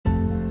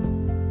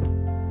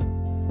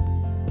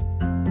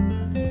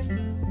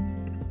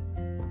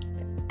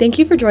Thank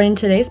you for joining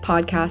today's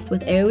podcast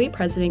with AOE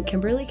President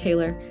Kimberly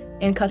Kaler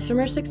and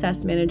Customer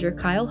Success Manager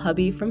Kyle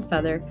Hubby from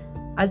Feather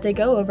as they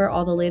go over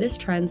all the latest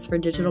trends for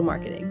digital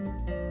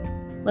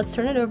marketing. Let's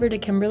turn it over to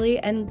Kimberly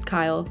and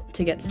Kyle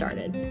to get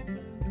started.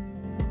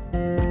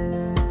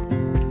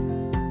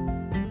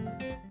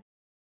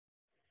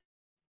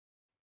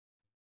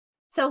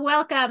 So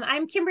welcome.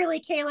 I'm Kimberly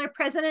Kaler,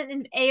 President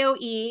of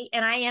AOE,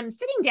 and I am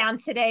sitting down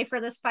today for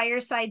this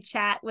fireside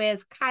chat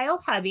with Kyle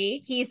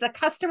Hubby. He's the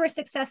Customer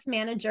Success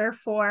Manager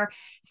for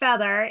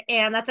Feather,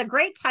 and that's a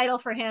great title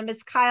for him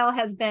as Kyle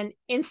has been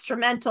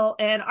instrumental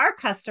in our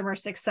customer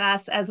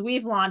success as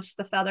we've launched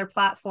the Feather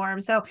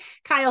platform. So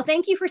Kyle,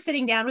 thank you for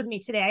sitting down with me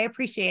today. I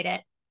appreciate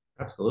it.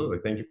 Absolutely.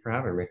 Thank you for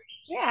having me.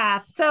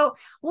 Yeah. So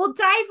we'll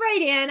dive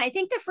right in. I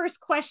think the first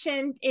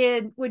question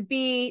would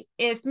be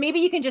if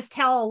maybe you can just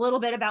tell a little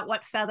bit about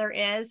what Feather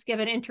is,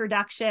 give an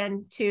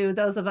introduction to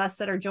those of us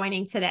that are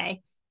joining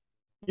today.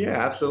 Yeah,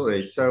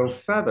 absolutely. So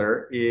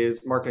Feather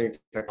is marketing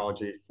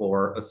technology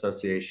for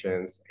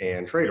associations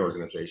and trade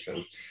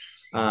organizations.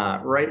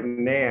 Right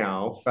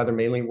now, Feather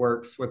mainly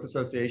works with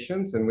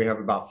associations, and we have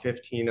about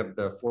 15 of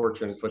the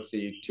Fortune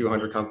FTSE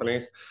 200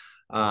 companies.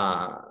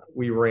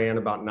 We ran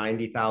about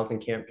 90,000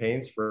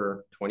 campaigns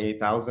for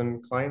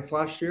 28,000 clients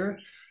last year,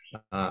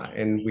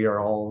 and we are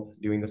all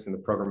doing this in the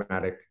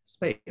programmatic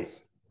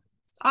space.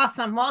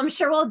 Awesome. Well, I'm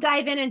sure we'll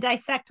dive in and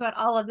dissect what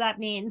all of that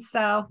means.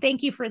 So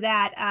thank you for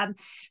that.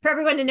 For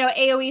everyone to know,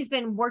 AOE has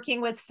been working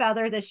with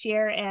Feather this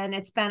year, and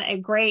it's been a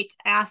great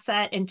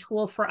asset and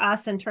tool for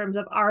us in terms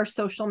of our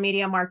social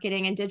media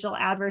marketing and digital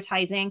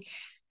advertising.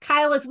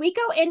 Kyle, as we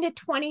go into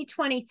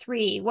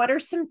 2023, what are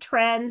some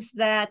trends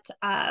that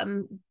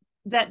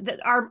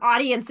our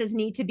audiences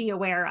need to be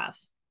aware of?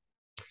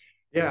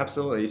 Yeah,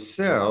 absolutely.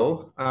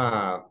 So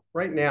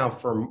right now,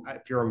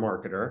 if you're a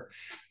marketer,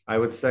 I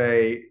would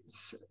say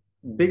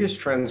biggest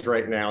trends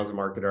right now as a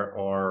marketer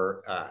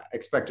are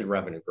expected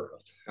revenue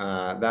growth.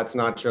 That's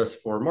not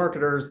just for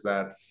marketers,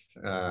 that's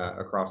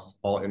across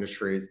all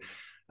industries.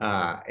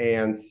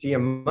 And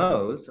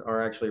CMOs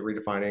are actually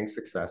redefining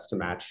success to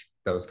match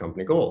those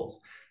company goals.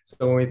 So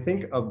when we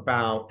think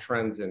about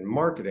trends in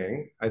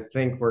marketing, I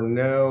think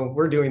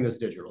we're doing this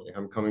digitally.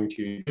 I'm coming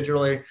to you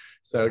digitally,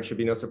 so it should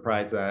be no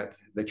surprise that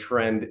the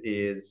trend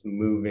is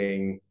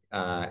moving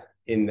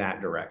in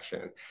that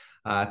direction.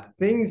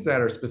 Things that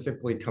are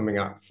specifically coming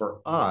up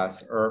for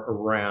us are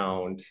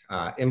around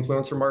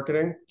influencer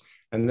marketing.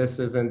 And this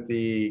isn't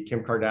the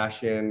Kim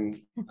Kardashian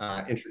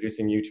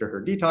introducing you to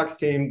her detox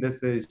team.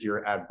 This is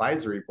your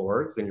advisory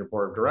boards and your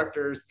board of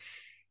directors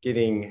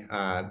getting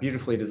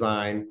beautifully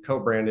designed,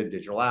 co-branded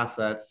digital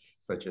assets,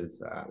 such as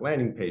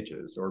landing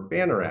pages or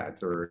banner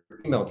ads or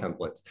email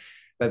templates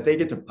that they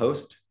get to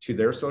post to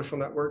their social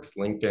networks,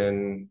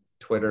 LinkedIn,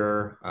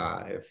 Twitter,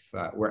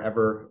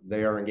 wherever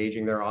they are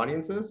engaging their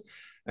audiences,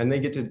 and they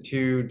get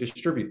to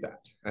distribute that.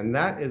 And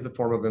that is a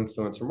form of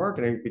influencer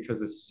marketing,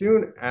 because as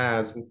soon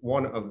as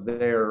one of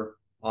their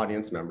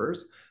audience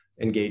members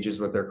engages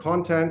with their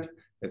content,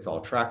 it's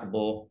all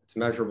trackable, it's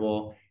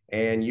measurable,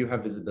 and you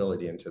have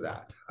visibility into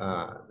that.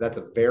 That's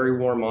a very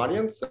warm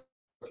audience. So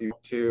if you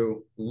want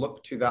to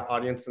look to that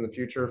audience in the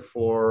future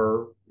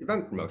for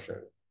event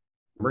promotion,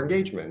 for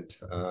engagement,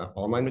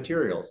 online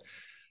materials,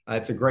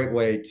 it's a great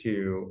way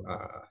to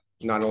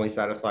not only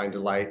satisfy and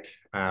delight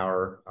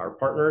our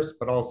partners,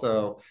 but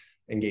also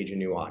engage a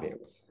new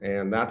audience.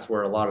 And that's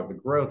where a lot of the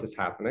growth is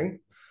happening,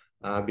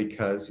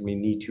 because we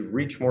need to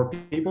reach more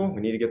people.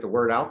 We need to get the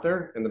word out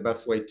there. And the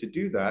best way to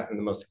do that, and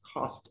the most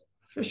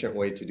cost-efficient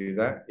way to do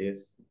that,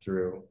 is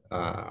through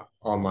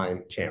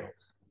online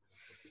channels.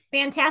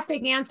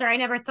 Fantastic answer. I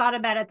never thought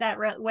about it that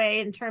way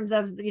in terms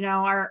of,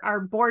 our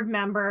board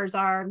members,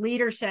 our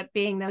leadership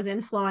being those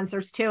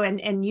influencers too,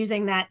 and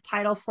using that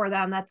title for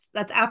them.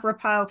 That's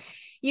apropos.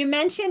 You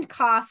mentioned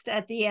cost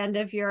at the end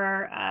of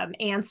your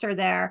answer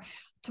there.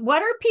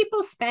 What are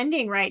people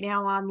spending right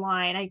now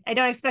online? I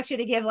don't expect you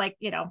to give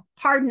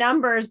hard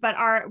numbers, but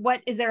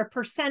is there a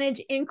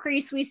percentage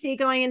increase we see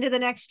going into the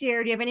next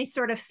year? Do you have any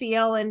sort of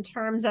feel in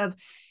terms of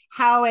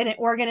how an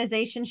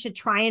organization should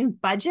try and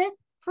budget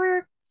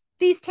for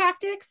these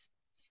tactics?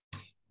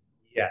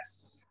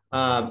 Yes.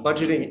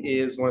 Budgeting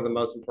is one of the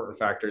most important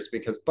factors,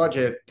 because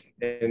budget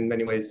in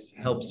many ways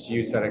helps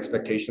you set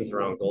expectations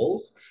around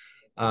goals.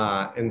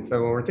 And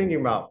so when we're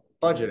thinking about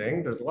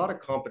budgeting, there's a lot of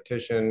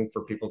competition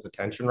for people's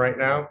attention right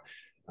now.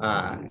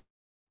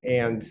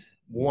 And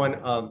one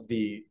of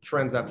the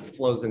trends that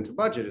flows into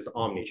budget is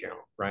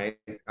omni-channel, right?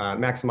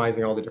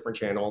 Maximizing all the different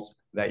channels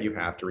that you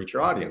have to reach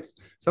your audience.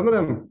 Some of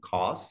them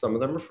cost, some of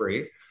them are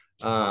free.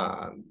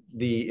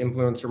 The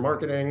influencer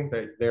marketing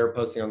that they're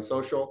posting on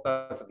social,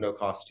 that's of no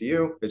cost to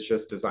you. It's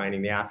just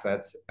designing the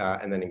assets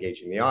and then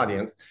engaging the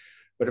audience.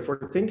 But if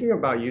we're thinking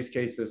about use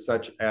cases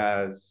such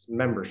as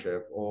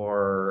membership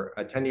or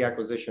attendee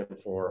acquisition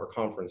for a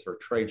conference or a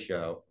trade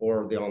show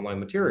or the online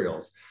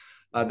materials,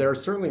 there are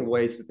certainly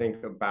ways to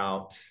think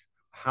about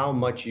how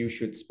much you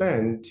should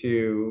spend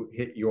to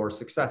hit your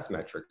success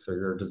metrics or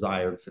your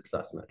desired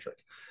success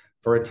metrics.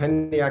 For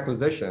attendee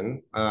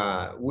acquisition,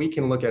 we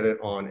can look at it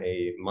on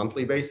a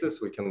monthly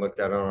basis. We can look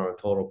at it on a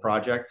total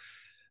project.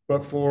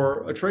 But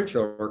for a trade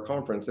show or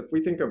conference, if we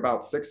think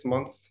about 6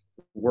 months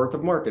worth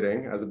of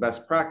marketing as a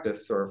best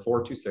practice, or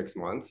 4 to 6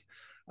 months,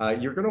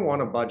 you're going to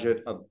want to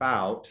budget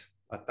about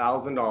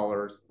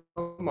 $1,000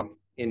 a month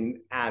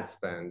in ad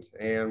spend.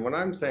 And when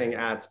I'm saying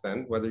ad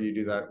spend, whether you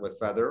do that with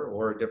Feather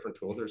or a different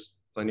tool, there's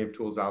plenty of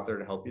tools out there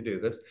to help you do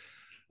this.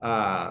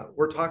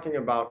 We're talking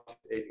about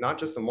not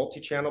just a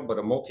multi-channel, but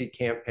a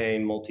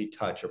multi-campaign,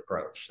 multi-touch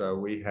approach. So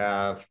we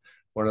have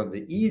one of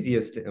the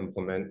easiest to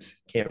implement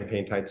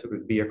campaign types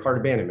would be a cart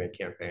abandonment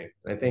campaign.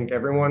 I think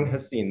everyone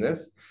has seen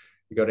this.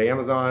 You go to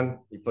Amazon,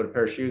 you put a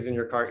pair of shoes in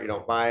your cart, you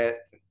don't buy it.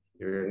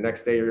 Your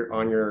next day you're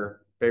on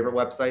your favorite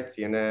website,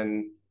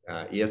 CNN,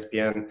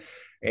 ESPN,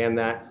 and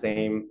that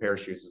same pair of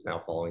shoes is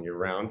now following you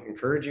around,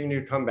 encouraging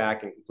you to come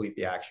back and complete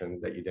the action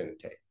that you didn't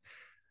take.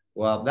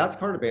 Well, that's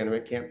cart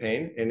abandonment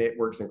campaign, and it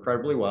works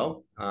incredibly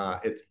well.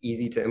 It's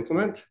easy to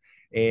implement,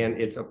 and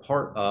it's a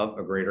part of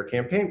a greater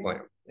campaign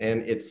plan.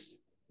 And it's,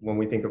 when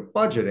we think of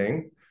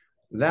budgeting,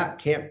 that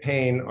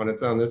campaign on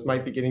its own, this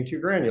might be getting too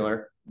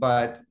granular,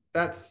 but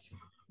that's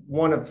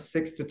one of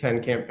 6 to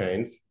 10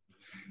 campaigns.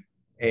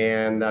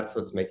 And that's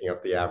what's making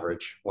up the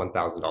average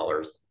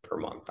 $1,000 per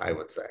month, I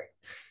would say.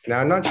 Now,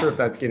 I'm not sure if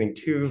that's getting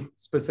too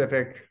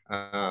specific,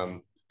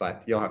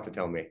 but you'll have to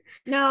tell me.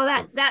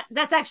 No,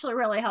 that's actually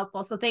really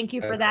helpful. So thank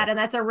you for that. And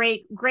that's a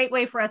great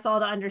way for us all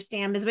to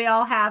understand, because we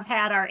all have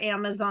had our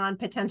Amazon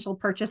potential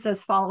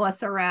purchases follow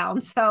us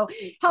around. So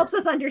helps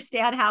us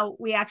understand how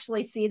we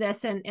actually see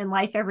this in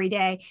life every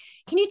day.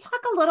 Can you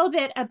talk a little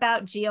bit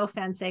about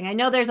geofencing? I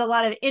know there's a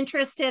lot of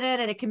interest in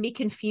it, and it can be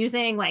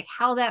confusing, like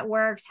how that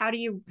works. How do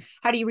you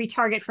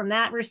retarget from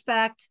that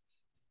respect?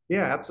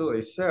 Yeah,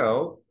 absolutely.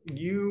 So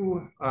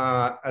you,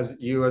 as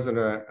an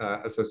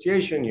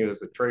association, you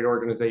as a trade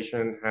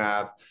organization,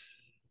 have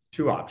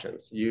two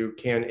options. You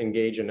can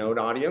engage a node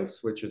audience,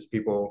 which is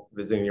people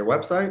visiting your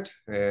website,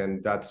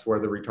 and that's where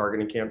the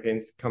retargeting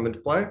campaigns come into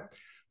play.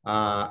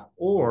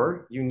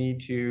 Or you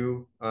need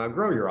to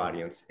grow your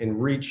audience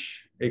and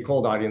reach a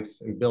cold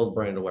audience and build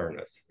brand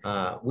awareness.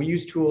 We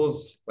use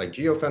tools like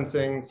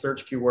geofencing,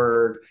 search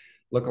keyword,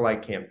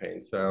 lookalike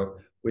campaigns. So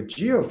with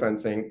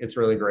geofencing, it's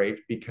really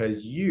great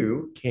because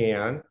you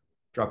can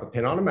drop a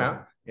pin on a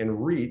map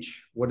and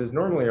reach what is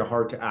normally a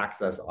hard to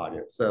access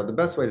audience. So the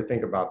best way to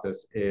think about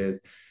this is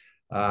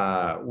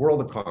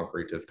World of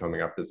Concrete is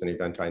coming up as an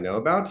event I know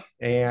about.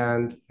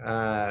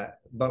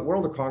 But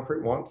World of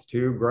Concrete wants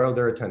to grow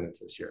their attendance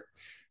this year.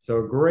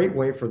 So a great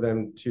way for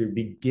them to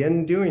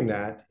begin doing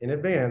that in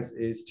advance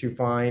is to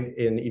find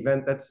an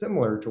event that's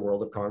similar to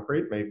World of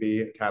Concrete. Maybe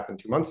it happened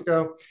 2 months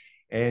ago,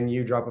 and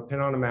you drop a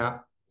pin on a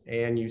map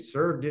and you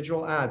serve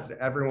digital ads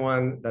to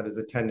everyone that is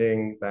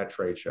attending that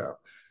trade show.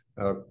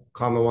 A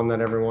common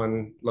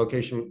one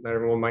location that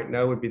everyone might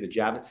know would be the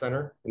Javits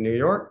Center in New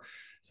York.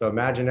 So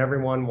imagine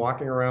everyone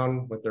walking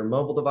around with their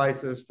mobile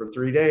devices for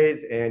 3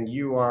 days, and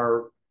you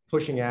are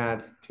pushing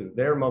ads to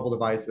their mobile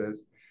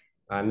devices,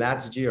 and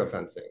that's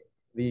geofencing.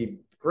 The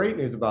great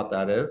news about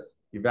that is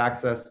you've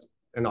accessed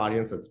an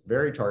audience that's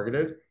very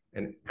targeted,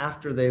 and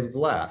after they've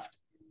left,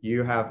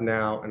 you have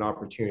now an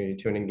opportunity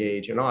to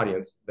engage an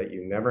audience that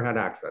you never had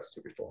access to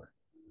before.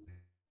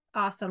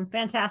 Awesome.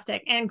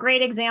 Fantastic. And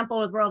great example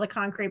with World of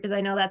Concrete, because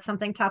I know that's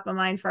something top of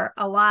mind for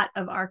a lot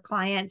of our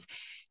clients.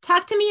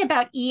 Talk to me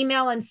about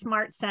email and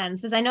smart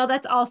sends, because I know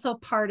that's also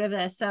part of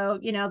this. So,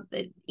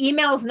 the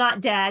email's not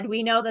dead.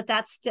 We know that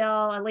that's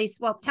still, at least,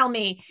 well, tell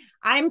me,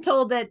 I'm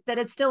told that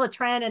it's still a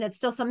trend and it's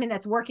still something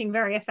that's working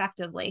very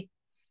effectively.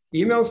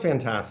 Email is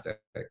fantastic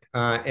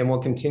and will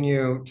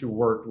continue to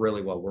work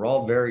really well. We're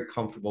all very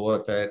comfortable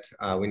with it.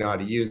 We know how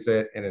to use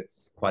it, and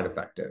it's quite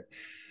effective.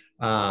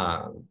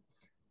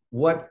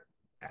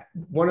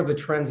 One of the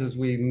trends as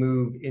we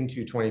move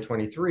into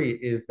 2023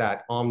 is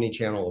that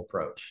omni-channel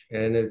approach.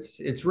 And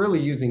it's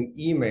really using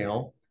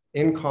email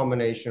in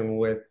combination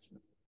with,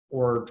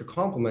 or to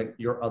complement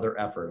your other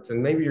efforts.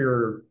 And maybe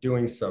you're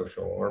doing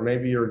social, or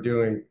maybe you're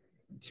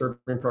serving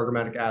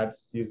programmatic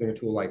ads using a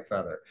tool like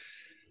Feather.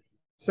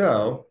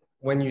 So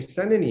when you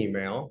send an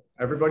email,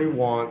 everybody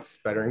wants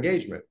better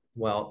engagement.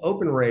 Well,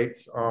 open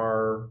rates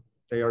they're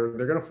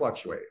going to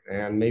fluctuate,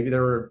 and maybe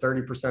they're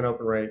 30%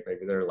 open rate,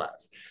 maybe they're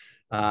less,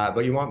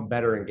 but you want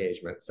better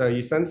engagement. So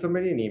you send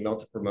somebody an email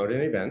to promote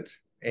an event,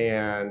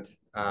 and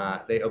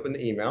they open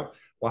the email.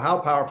 Well, how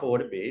powerful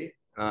would it be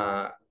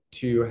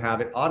to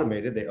have it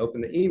automated? They open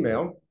the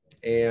email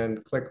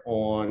and click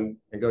on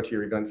and go to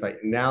your event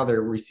site. And now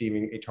they're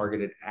receiving a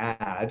targeted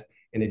ad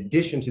in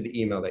addition to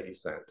the email that you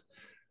sent.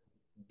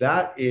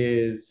 That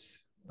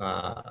is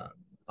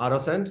auto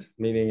send,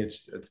 meaning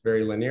it's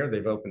very linear.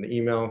 They've opened the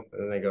email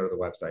and then they go to the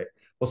website.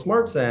 Well,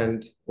 Smart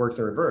Send works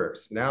in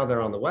reverse. Now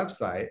they're on the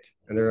website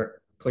and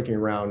they're clicking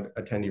around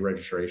attendee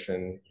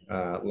registration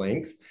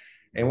links.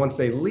 And once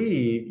they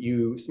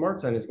leave, Smart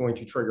Send is going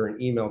to trigger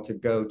an email to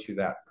go to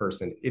that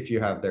person if you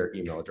have their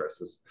email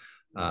addresses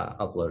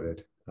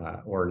uploaded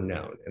or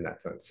known in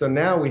that sense. So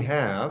now we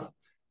have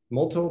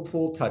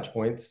multiple touch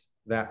points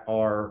that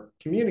are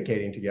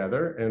communicating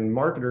together, and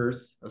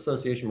marketers,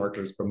 association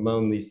marketers,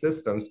 bemoan these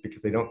systems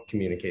because they don't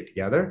communicate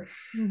together.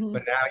 Mm-hmm.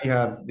 But now you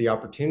have the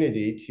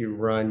opportunity to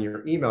run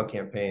your email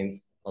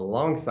campaigns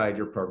alongside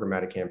your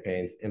programmatic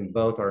campaigns, and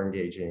both are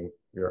engaging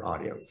your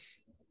audience.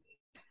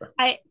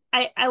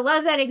 I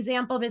love that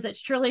example because it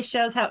truly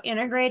shows how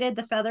integrated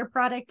the Feather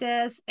product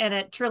is, and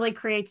it truly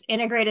creates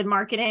integrated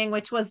marketing,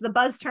 which was the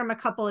buzz term a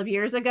couple of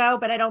years ago,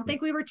 but I don't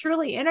think we were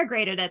truly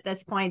integrated at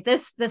this point.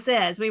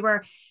 We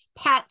were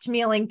patch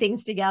mealing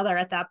things together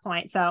at that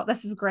point. So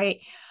this is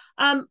great.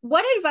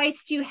 What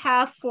advice do you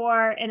have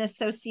for an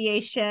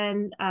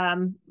association,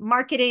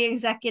 marketing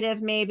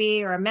executive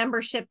maybe, or a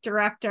membership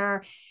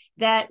director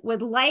that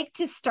would like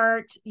to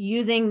start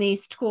using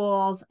these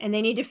tools and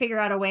they need to figure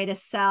out a way to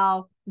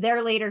sell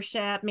their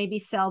leadership, maybe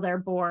sell their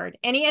board?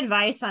 Any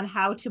advice on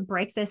how to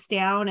break this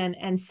down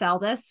and sell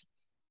this?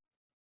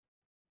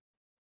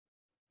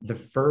 The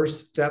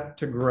first step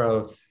to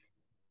growth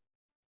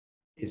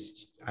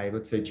is, I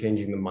would say,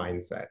 changing the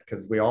mindset,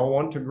 because we all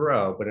want to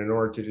grow, but in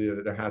order to do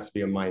that, there has to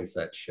be a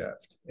mindset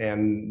shift.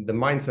 And the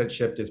mindset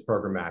shift is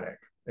programmatic.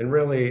 And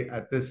really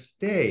at this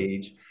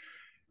stage,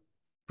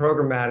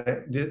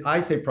 programmatic,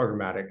 I say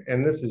programmatic,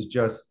 and this is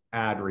just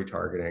ad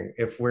retargeting.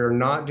 If we're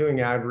not doing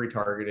ad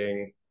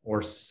retargeting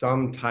or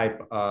some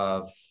type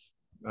of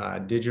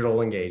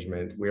digital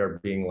engagement, we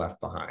are being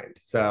left behind.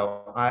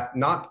 So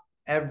not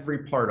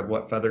every part of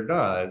what Feather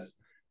does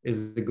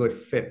is a good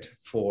fit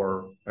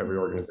for every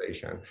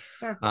organization.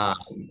 Sure.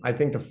 I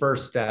think the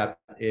first step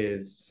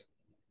is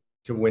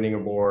to winning a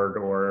board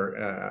or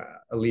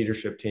a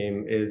leadership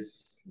team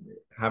is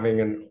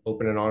having an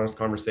open and honest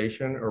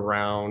conversation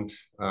around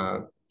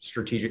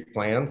strategic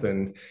plans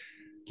and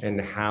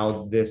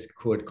how this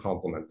could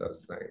complement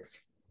those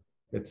things.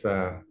 It's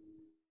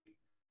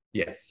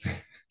yes.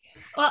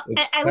 Well,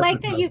 I like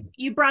that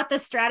you brought the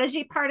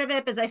strategy part of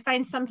it, because I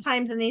find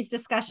sometimes in these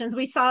discussions,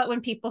 we saw it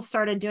when people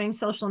started doing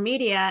social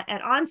media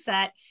at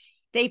onset,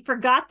 they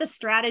forgot the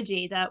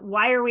strategy, that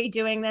why are we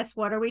doing this?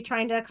 What are we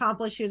trying to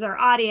accomplish? Who's our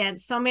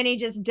audience? So many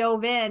just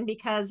dove in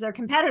because their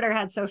competitor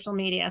had social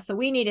media, so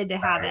we needed to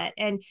have it.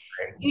 And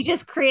you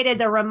just created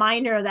the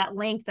reminder of that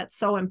link that's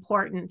so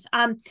important.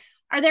 Are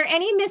there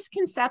any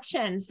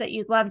misconceptions that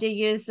you'd love to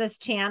use this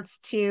chance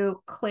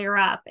to clear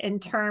up in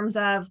terms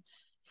of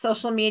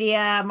social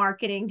media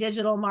marketing,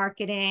 digital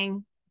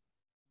marketing?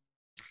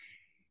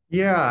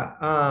 Yeah,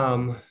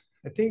 I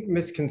think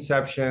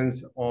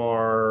misconceptions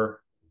are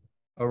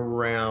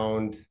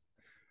around,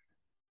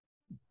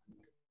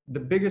 the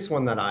biggest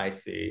one that I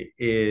see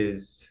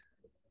is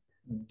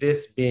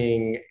this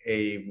being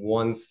a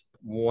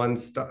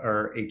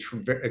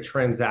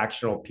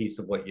transactional piece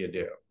of what you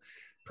do.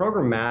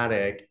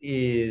 Programmatic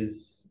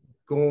is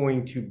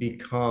going to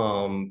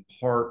become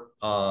part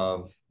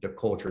of the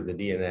culture, the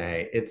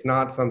DNA. It's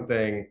not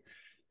something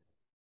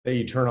that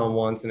you turn on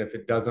once, and if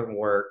it doesn't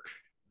work,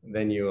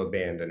 then you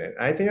abandon it.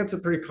 I think that's a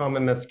pretty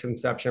common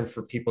misconception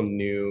for people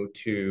new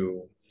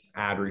to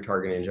ad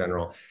retargeting in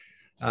general.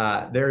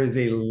 There is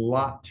a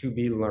lot to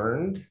be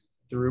learned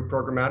through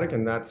programmatic,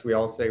 and that's, we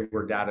all say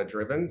we're data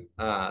driven.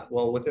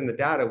 Well, within the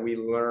data, we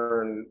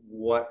learn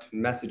what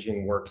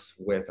messaging works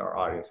with our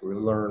audience. We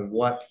learn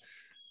what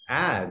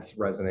ads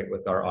resonate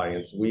with our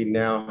audience. We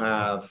now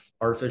have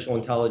artificial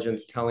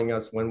intelligence telling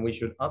us when we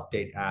should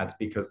update ads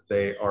because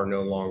they are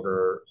no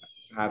longer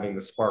having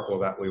the sparkle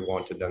that we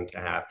wanted them to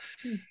have.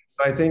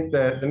 I think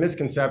that the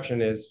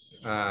misconception is,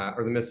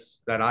 or the miss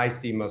that I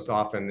see most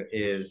often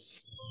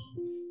is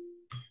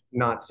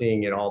not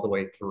seeing it all the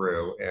way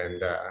through.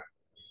 And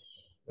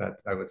that,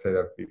 I would say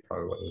that would be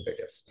probably one of the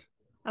biggest.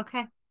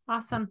 Okay,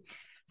 awesome.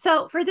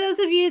 So for those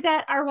of you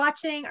that are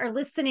watching or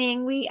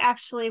listening, we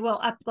actually will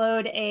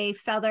upload a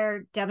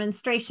Feather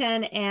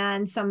demonstration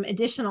and some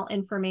additional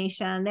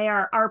information. They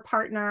are our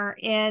partner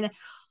in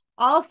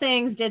all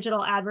things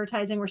digital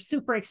advertising. We're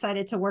super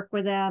excited to work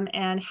with them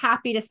and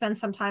happy to spend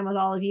some time with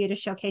all of you to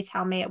showcase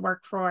how may it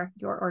work for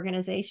your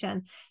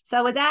organization.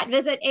 So with that,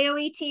 visit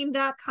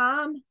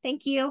aoeteam.com.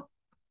 Thank you.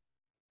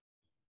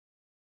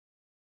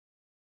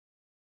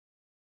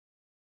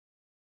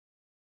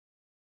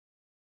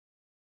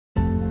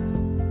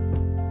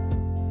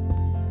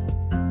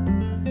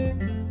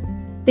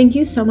 Thank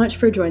you so much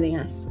for joining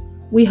us.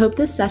 We hope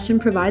this session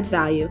provides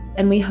value,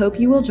 and we hope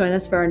you will join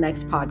us for our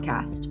next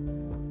podcast.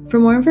 For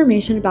more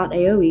information about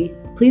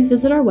AOE, please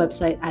visit our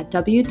website at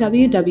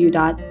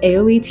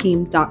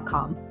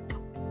www.aoeteam.com.